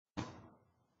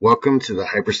Welcome to the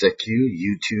HyperSecu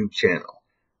YouTube channel.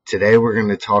 Today we're going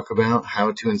to talk about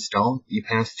how to install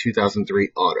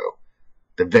ePass2003Auto,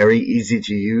 the very easy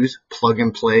to use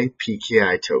plug-and-play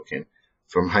PKI token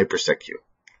from HyperSecu.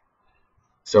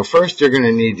 So first you're going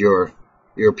to need your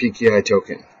PKI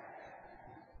token.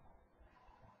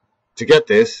 To get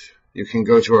this, you can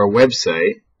go to our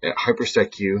website at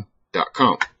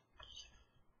HyperSecu.com.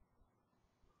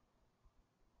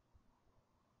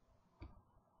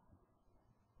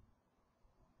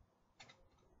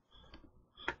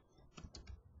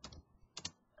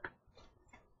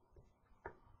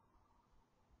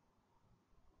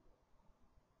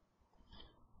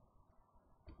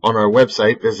 On our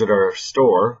website, visit our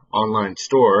online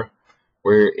store,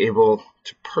 where you're able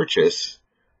to purchase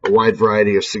a wide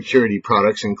variety of security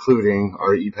products, including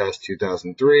our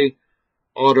ePass2003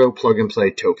 Auto plug-and-play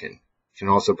token. You can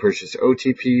also purchase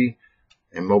OTP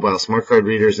and mobile smart card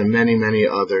readers and many, many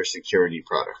other security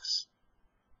products.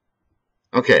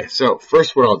 Okay, so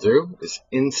first what I'll do is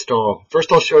install.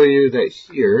 First I'll show you that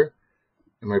here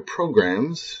in my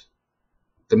programs,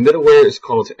 the middleware is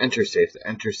called Entersafe, the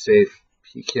Entersafe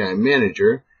PKI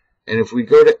Manager, and if we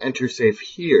go to Entersafe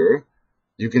here,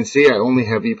 you can see I only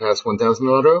have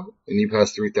ePass2000Auto and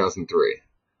ePass3003.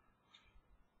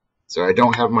 So I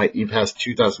don't have my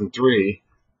ePass2003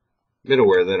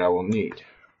 middleware that I will need.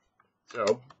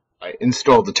 So I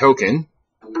installed the token.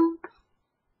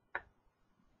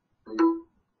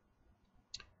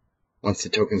 Once the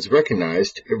token is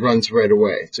recognized, it runs right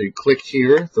away. So you click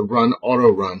here, the Run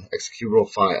Auto Run executable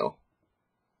file.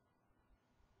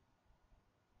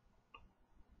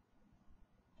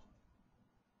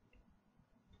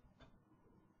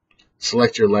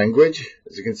 Select your language.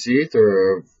 As you can see, there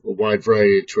are a wide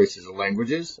variety of choices of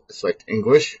languages. Select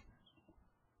English.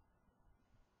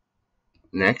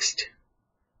 Next.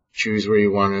 Choose where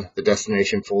you want the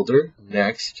destination folder.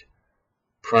 Next.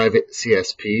 Private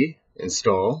CSP.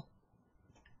 Install.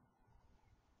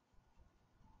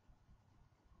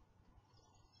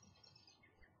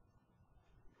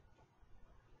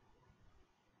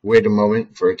 Wait a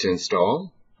moment for it to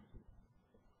install.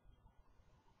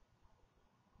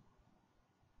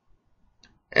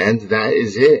 And that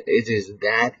is it. It is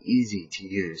that easy to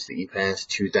use the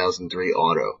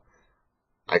ePass2003Auto.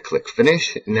 I click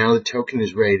Finish, and now the token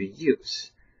is ready to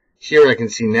use. Here I can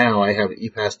see now I have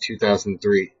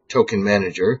ePass2003 Token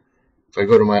Manager. If I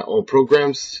go to my All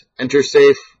Programs,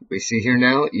 Entersafe, we see here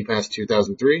now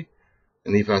ePass2003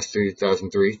 and the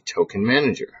ePass2003 Token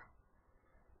Manager.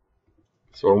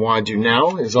 So what I want to do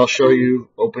now is I'll show you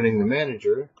opening the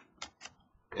manager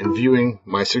and viewing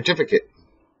my certificate.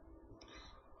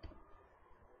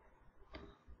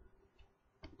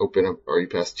 Open up our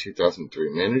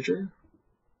ePass2003 Manager.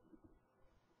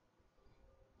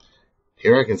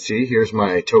 Here I can see, here's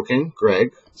my token,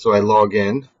 Greg. So I log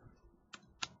in,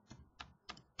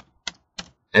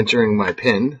 entering my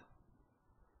PIN.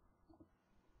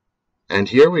 And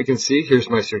here we can see, here's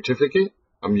my certificate.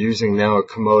 I'm using now a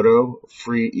Komodo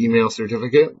free email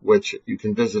certificate, which you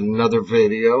can visit another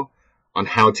video on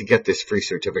how to get this free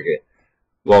certificate.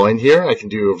 While in here, I can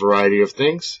do a variety of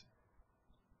things.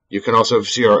 You can also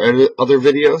see our other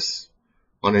videos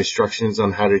on instructions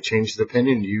on how to change the PIN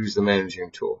and use the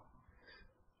managing tool.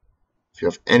 If you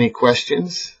have any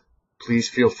questions, please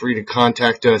feel free to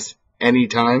contact us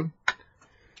anytime.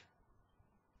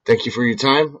 Thank you for your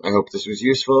time. I hope this was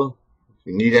useful. If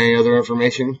you need any other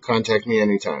information, contact me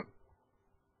anytime.